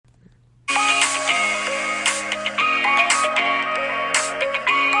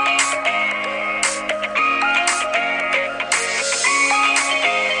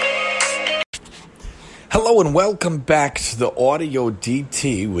Hello and welcome back to the Audio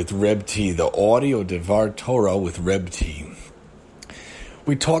DT with Reb T, the Audio Devar Torah with Reb T.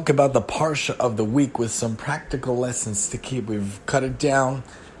 We talk about the Parsha of the week with some practical lessons to keep. We've cut it down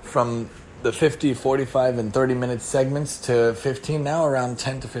from the 50, 45, and 30-minute segments to 15 now, around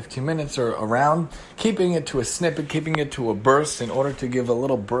 10 to 15 minutes or around, keeping it to a snippet, keeping it to a burst in order to give a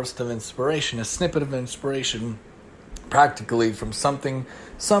little burst of inspiration, a snippet of inspiration practically from something,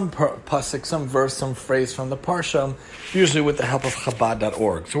 some pasuk, some verse, some phrase from the Parsha, usually with the help of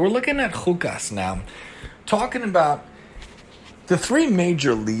Chabad.org. So we're looking at Chukas now, talking about the three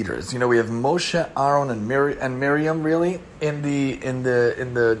major leaders. You know, we have Moshe, Aaron, and Miriam. Really, in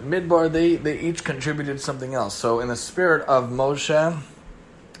the Midbar, they each contributed something else. So in the spirit of Moshe,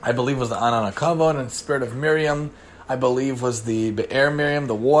 I believe was the Anan HaKavod, and in the spirit of Miriam, I believe was the Be'er Miriam,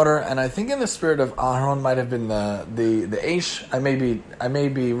 the water, and I think in the spirit of Aaron might have been the Eish. I may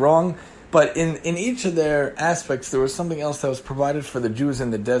be wrong, but in each of their aspects there was something else that was provided for the Jews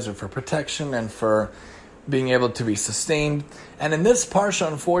in the desert for protection and for being able to be sustained. And in this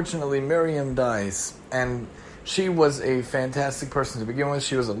parsha, unfortunately, Miriam dies, and she was a fantastic person to begin with.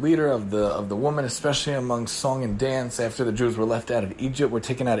 She was a leader of the woman, especially among song and dance after the Jews were were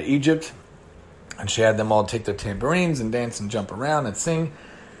taken out of Egypt. And she had them all take their tambourines and dance and jump around and sing.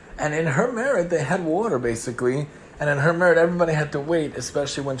 And in her merit, they had water, basically. And in her merit, everybody had to wait,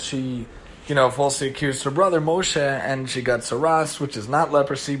 especially when she, falsely accused her brother, Moshe, and she got saras, which is not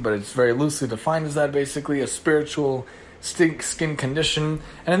leprosy, but it's very loosely defined as that, basically, a spiritual skin condition.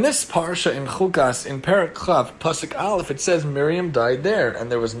 And in this parsha, in Chukas, in Perek Chav, Pasuk Aleph, it says Miriam died there, and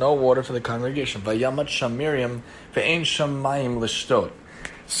there was no water for the congregation. Vayamat sham Miriam, ve'ein sham mayim lishtot.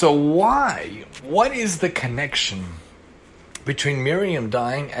 So why? What is the connection between Miriam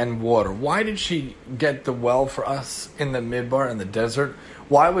dying and water? Why did she get the well for us in the Midbar, in the desert?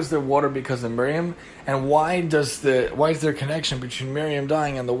 Why was there water because of Miriam? And why is there a connection between Miriam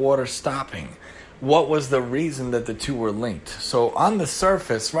dying and the water stopping? What was the reason that the two were linked? So on the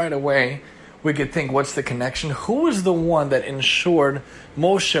surface, right away, we could think, what's the connection? Who was the one that ensured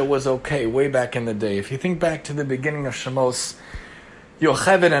Moshe was okay way back in the day? If you think back to the beginning of Shemos,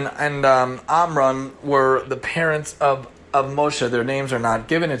 Yocheved and Amram were the parents of Moshe. Their names are not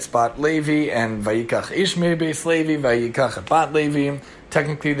given. It's Bat Levi and Vayikach Ishmi Beis Levi, Vayikach Bat Levi.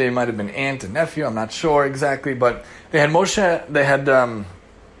 Technically, they might have been aunt and nephew. I'm not sure exactly, but they had Moshe. They had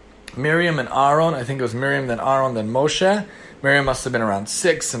Miriam and Aaron. I think it was Miriam, then Aaron, then Moshe. Miriam must have been around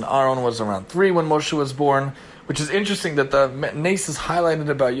 6, and Aaron was around 3 when Moshe was born. Which is interesting that the Nes is highlighted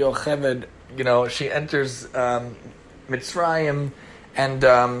about Yocheved. She enters Mitzrayim. And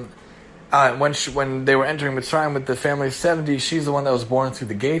when they were entering Mitzrayim with the family of 70, she's the one that was born through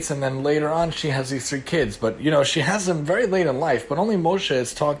the gates, and then later on she has these 3 kids. But, she has them very late in life, but only Moshe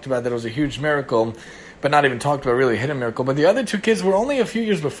is talked about that it was a huge miracle, but not even talked about really a hidden miracle. But the other 2 kids were only a few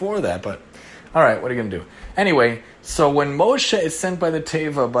years before that, but all right, what are you going to do? Anyway, so when Moshe is sent by the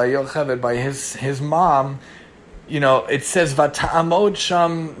Teva, by Yocheved, by his mom, it says Vata'amod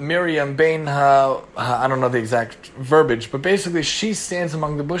sham Miriam bein I don't know the exact verbiage, but basically she stands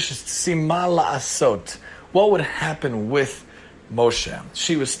among the bushes to see ma la'asot, what would happen with Moshe.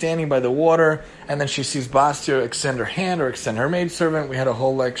 She was standing by the water, and then she sees Bastia extend her hand or extend her maidservant. We had a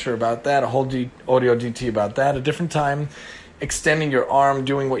whole lecture about that, a whole audio DT about that, a different time, extending your arm,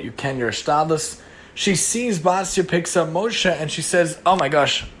 doing what you can, your shtadlus. She sees Bastia picks up Moshe, and she says, oh my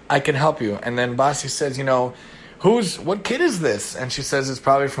gosh, I can help you. And then Bastia says, what kid is this? And she says it's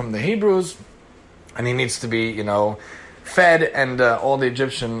probably from the Hebrews, and he needs to be, fed, and all the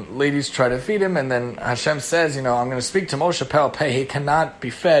Egyptian ladies try to feed him, and then Hashem says, I'm going to speak to Moshe Peh Peh. He cannot be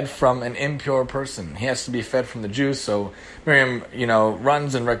fed from an impure person. He has to be fed from the Jews. So Miriam,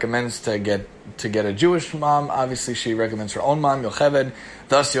 runs and recommends to get a Jewish mom. Obviously, she recommends her own mom, Yocheved.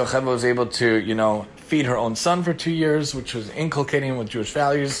 Thus, Yocheved was able to, feed her own son for 2 years, which was inculcating him with Jewish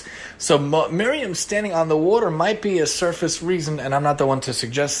values. So Miriam standing on the water might be a surface reason, and I'm not the one to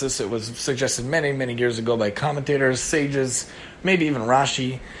suggest this. It was suggested many, many years ago by commentators, sages, maybe even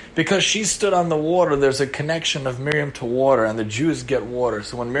Rashi. Because she stood on the water, there's a connection of Miriam to water, and the Jews get water.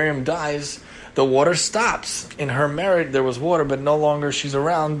 So when Miriam dies, the water stops. In her merit, there was water, but no longer she's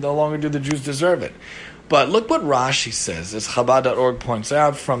around, no longer do the Jews deserve it. But look what Rashi says, as Chabad.org points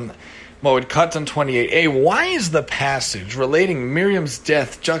out from Moed Katan 28a. Why is the passage relating Miriam's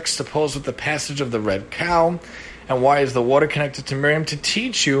death juxtaposed with the passage of the red cow? And why is the water connected to Miriam? To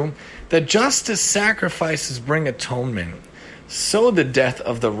teach you that just as sacrifices bring atonement, so the death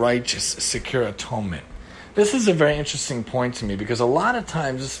of the righteous secure atonement. This is a very interesting point to me, because a lot of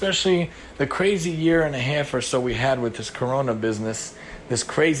times, especially the crazy year and a half or so we had with this corona business, this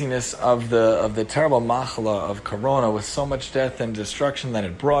craziness of the terrible machala of corona, with so much death and destruction that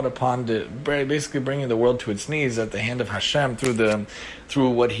it brought upon, basically bringing the world to its knees at the hand of Hashem through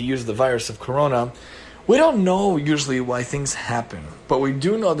what he used, the virus of corona. We don't know usually why things happen, but we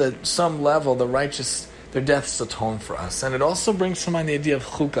do know that at some level the righteous, their deaths atone for us. And it also brings to mind the idea of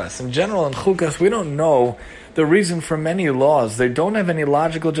chukas. In general, in chukas, we don't know the reason for many laws. They don't have any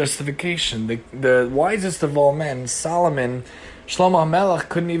logical justification. The wisest of all men, Solomon, Shlomo HaMelech,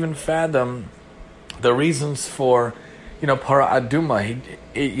 couldn't even fathom the reasons for, para aduma.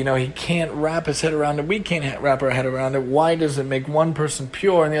 He can't wrap his head around it. We can't wrap our head around it. Why does it make one person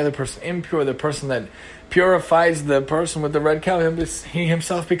pure and the other person impure? The person that purifies the person with the red cow, he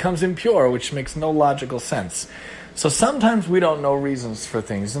himself becomes impure, which makes no logical sense. So sometimes we don't know reasons for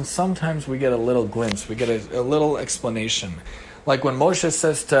things, and sometimes we get a little glimpse, we get a little explanation. Like when Moshe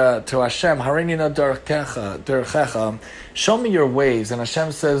says to Hashem, Harini na derchecha, show me your ways, and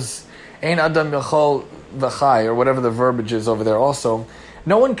Hashem says, Ein adam yachol v'chai, or whatever the verbiage is over there also.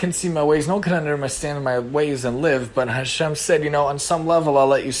 No one can see my ways, no one can understand my ways and live, but Hashem said, on some level I'll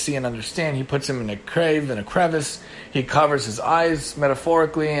let you see and understand. He puts him in a cave, in a crevice, he covers his eyes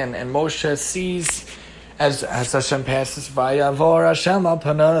metaphorically, and Moshe sees as Hashem passes, Vayavor Hashem al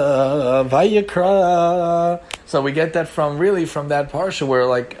panav vayikra. So we get that from that parsha where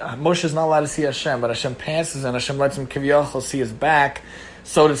Moshe is not allowed to see Hashem, but Hashem passes and Hashem lets him kiviyachol see his back,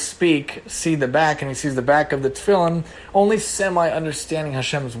 so to speak, see the back, and he sees the back of the tefillin, only semi-understanding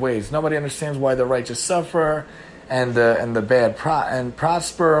Hashem's ways. Nobody understands why the righteous suffer and the bad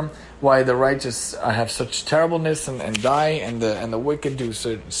prosper, why the righteous have such terribleness and die, and the wicked do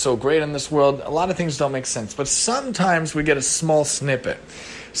so great in this world. A lot of things don't make sense, but sometimes we get a small snippet.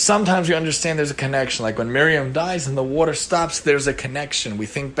 Sometimes we understand there's a connection. Like when Miriam dies and the water stops, there's a connection. We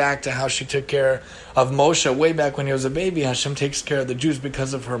think back to how she took care of Moshe way back when he was a baby. Hashem takes care of the Jews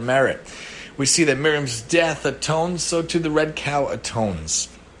because of her merit. We see that Miriam's death atones, so too the red cow atones.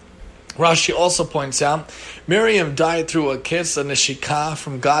 Rashi also points out, Miriam died through a kiss, a neshikah,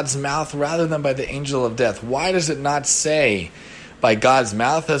 from God's mouth rather than by the angel of death. Why does it not say by God's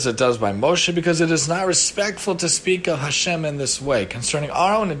mouth as it does by Moshe? Because it is not respectful to speak of Hashem in this way. Concerning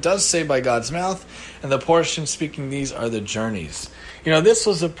Aaron, it does say by God's mouth, and the portion speaking these are the journeys. This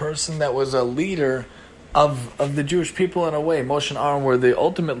was a person that was a leader of the Jewish people in a way. Moshe and Aaron were the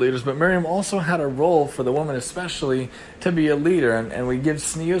ultimate leaders, but Miriam also had a role for the woman especially to be a leader, and we give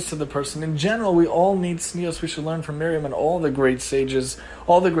tznius to the person. In general, we all need tznius. We should learn from Miriam and all the great sages,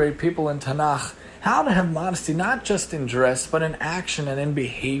 all the great people in Tanakh, how to have modesty, not just in dress, but in action and in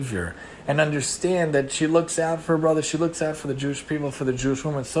behavior, and understand that she looks out for her brother, she looks out for the Jewish people, for the Jewish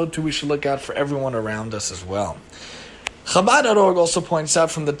woman, so too we should look out for everyone around us as well. Chabad.org also points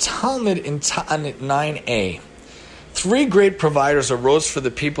out from the Talmud in Ta'anit 9a, 3 great providers arose for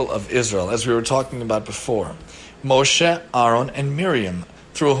the people of Israel, as we were talking about before: Moshe, Aaron, and Miriam,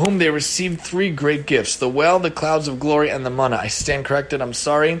 through whom they received 3 great gifts: the well, the clouds of glory, and the manna. I stand corrected, I'm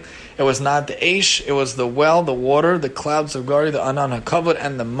sorry. It was not the Aish, it was the well, the water, the clouds of glory, the Anan HaKavod,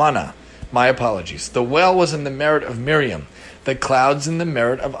 and the manna. My apologies. The well was in the merit of Miriam, the clouds in the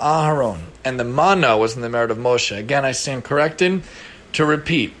merit of Aharon, and the manna was in the merit of Moshe. Again, I stand corrected. To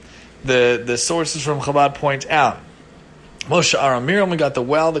repeat, the sources from Chabad point out, Moshe, Aaron, Miriam, we got the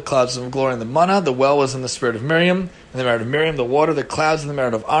well, the clouds of glory, and the manna. The well was in the spirit of Miriam, in the merit of Miriam, the water, the clouds in the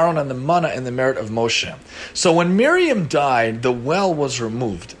merit of Aaron, and the manna in the merit of Moshe. So when Miriam died, the well was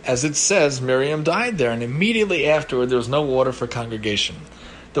removed. As it says, Miriam died there, and immediately afterward there was no water for congregation.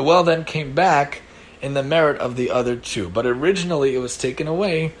 The well then came back in the merit of the other 2, but originally it was taken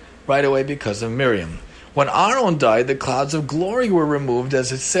away right away because of Miriam. When Aaron died, the clouds of glory were removed,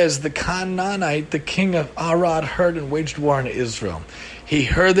 as it says, the Canaanite, the king of Arad, heard and waged war on Israel. He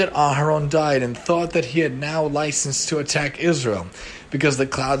heard that Aaron died and thought that he had now license to attack Israel, because the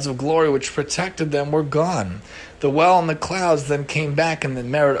clouds of glory which protected them were gone. The well and the clouds then came back in the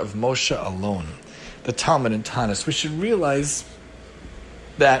merit of Moshe alone. The Talmud in Tanis. We should realize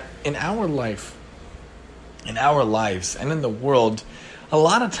that in our life, in our lives, and in the world, a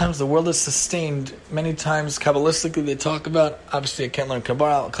lot of times the world is sustained. Many times, Kabbalistically, they talk about, obviously I can't learn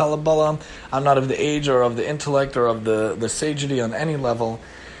Kabbalah, I'm not of the age or of the intellect or of the sagety on any level,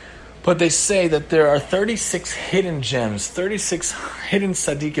 but they say that there are 36 hidden gems, 36 hidden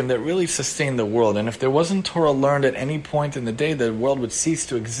tzaddikim that really sustain the world, and if there wasn't Torah learned at any point in the day, the world would cease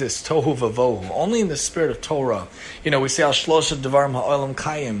to exist. Tohu vavohu. Only in the spirit of Torah. We say al shlosha devarim ha'olam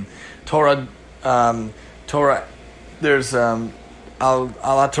kayim. Torah, there's al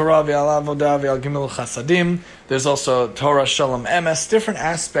Torah ve'al avodah ve'al gimel chasadim. There's also Torah shalom emes, different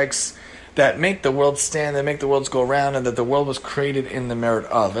aspects that make the world stand, that make the worlds go round, and that the world was created in the merit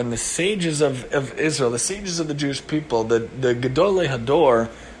of. And the sages of Israel, the sages of the Jewish people, the Gedolei Hador,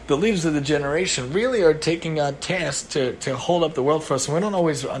 the leaders of the generation, really are taking on tasks to hold up the world for us. And we don't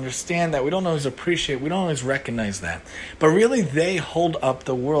always understand that. We don't always appreciate. We don't always recognize that. But really, they hold up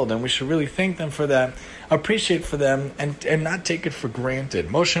the world, and we should really thank them for that, appreciate for them, and not take it for granted.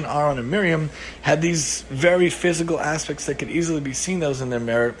 Moshe and Aaron and Miriam had these very physical aspects that could easily be seen, those in their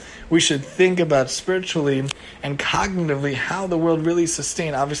merit. We should think about spiritually and cognitively how the world really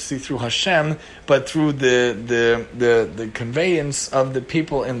sustained, obviously through Hashem, but through the conveyance of the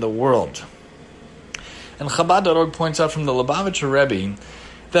people in the world. And Chabad.org points out from the Lubavitcher Rebbe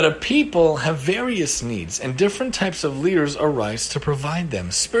that a people have various needs, and different types of leaders arise to provide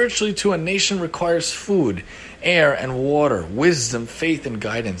them. Spiritually, too, a nation requires food, air, and water, wisdom, faith, and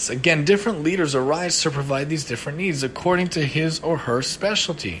guidance. Again, different leaders arise to provide these different needs according to his or her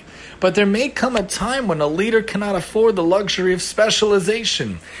specialty. But there may come a time when a leader cannot afford the luxury of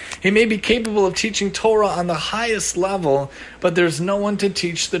specialization. He may be capable of teaching Torah on the highest level, but there's no one to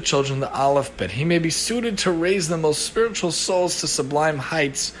teach the children the Aleph-Bet. He may be suited to raise the most spiritual souls to sublime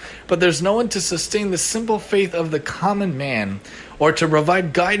heights, but there's no one to sustain the simple faith of the common man, or to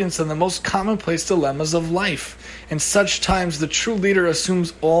provide guidance on the most commonplace dilemmas of life. In such times, the true leader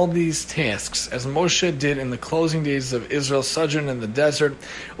assumes all these tasks, as Moshe did in the closing days of Israel's sojourn in the desert,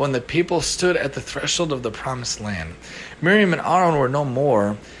 when the people stood at the threshold of the promised land. Miriam and Aaron were no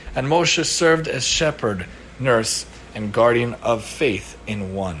more, and Moshe served as shepherd, nurse, and guardian of faith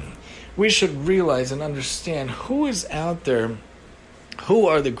in one. We should realize and understand who is out there. Who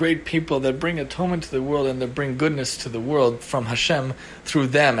are the great people that bring atonement to the world and that bring goodness to the world from Hashem through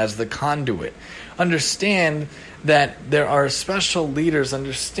them as the conduit? Understand that there are special leaders.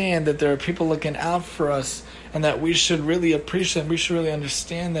 Understand that there are people looking out for us, and that we should really appreciate them. We should really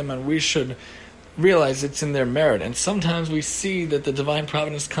understand them, and we should realize it's in their merit. And sometimes we see that the divine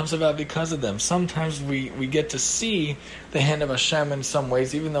providence comes about because of them. Sometimes we get to see the hand of Hashem in some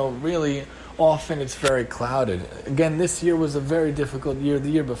ways, even though really often it's very clouded. Again, this year was a very difficult year, the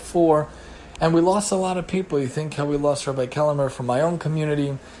year before, and we lost a lot of people. You think how we lost Rabbi Kellemer from my own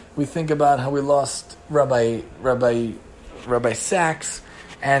community. We think about how we lost Rabbi Sachs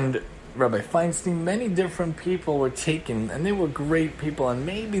and Rabbi Feinstein. Many different people were taken, and they were great people, and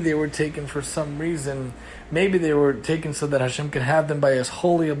maybe they were taken for some reason. Maybe they were taken so that Hashem could have them by his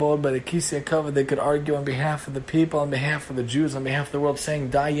holy abode, by the Kisei HaKavod. They could argue on behalf of the people, on behalf of the Jews, on behalf of the world,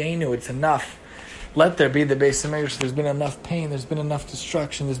 saying, Dayenu, it's enough. Let there be the Beis HaMikdash. There's been enough pain, there's been enough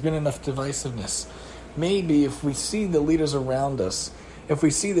destruction, there's been enough divisiveness. Maybe if we see the leaders around us, if we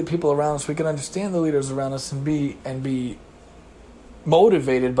see the people around us, we can understand the leaders around us and be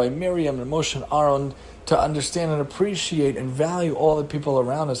motivated by Miriam and Moshe and Aaron to understand and appreciate and value all the people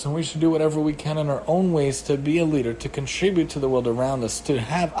around us. And we should do whatever we can in our own ways to be a leader, to contribute to the world around us, to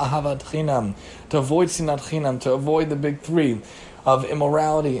have ahavat chinam, to avoid sinat chinam, to avoid the big three of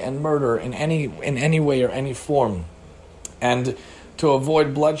immorality and murder in any way or any form, and to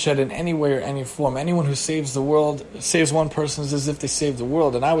avoid bloodshed in any way or any form. Anyone who saves the world, saves one person, is as if they saved the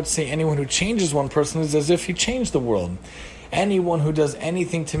world. And I would say anyone who changes one person is as if he changed the world. Anyone who does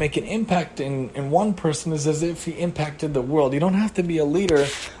anything to make an impact in one person is as if he impacted the world. You don't have to be a leader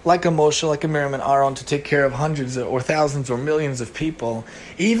like a Moshe, like a Miriam and Aaron to take care of hundreds or thousands or millions of people.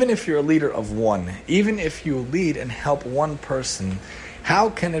 Even if you're a leader of one, even if you lead and help one person, how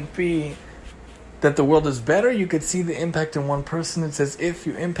can it be that the world is better? You could see the impact in one person. It's as if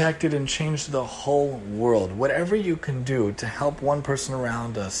you impacted and changed the whole world. Whatever you can do to help one person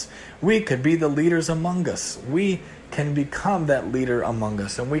around us, we could be the leaders among us. We can become that leader among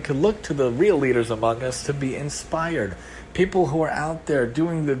us, and we could look to the real leaders among us to be inspired. People who are out there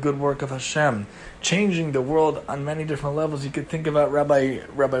doing the good work of Hashem, changing the world on many different levels. You could think about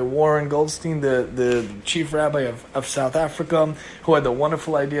Rabbi Warren Goldstein, the chief rabbi of South Africa, who had the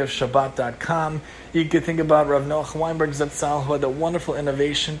wonderful idea of Shabbat.com. You could think about Rav Noach Weinberg Zatzal, who had the wonderful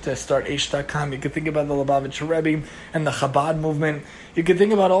innovation to start Aish.com. You could think about the Lubavitcher Rebbe and the Chabad movement. You could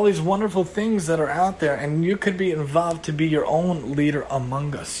think about all these wonderful things that are out there, and you could be involved to be your own leader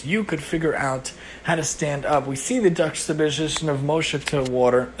among us. You could figure out how to stand up. We see the juxtaposition of Moshe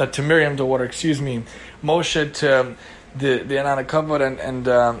to Miriam to water, Moshe to the Anana Kavod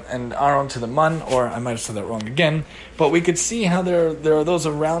and Aaron to the Man, or I might have said that wrong again. But we could see how there are those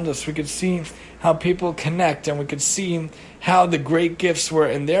around us. We could see how people connect, and we could see how the great gifts were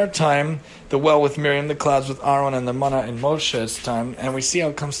in their time, the well with Miriam, the clouds with Aaron, and the manna in Moshe's time, and we see how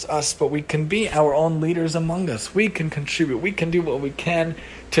it comes to us, but we can be our own leaders among us. We can contribute. We can do what we can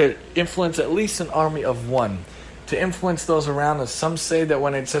to influence at least an army of one, to influence those around us. Some say that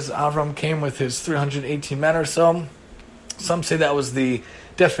when it says Avram came with his 318 men or so, some say that was the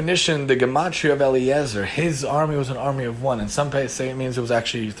definition, the gematria of Eliezer. His army was an army of one, and some say it means it was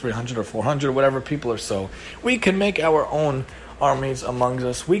actually 300 or 400, whatever people or so. We can make our own armies among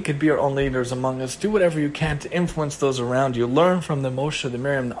us. We could be our own leaders among us. Do whatever you can to influence those around you. Learn from the Moshe, the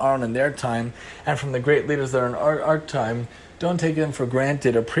Miriam, the Aaron in their time, and from the great leaders that are in our time. Don't take them for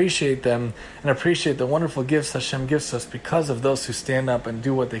granted. Appreciate them and appreciate the wonderful gifts Hashem gives us because of those who stand up and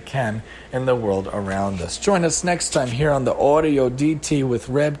do what they can in the world around us. Join us next time here on the Audio DT with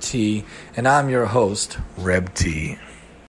Reb T, and I'm your host, Reb T.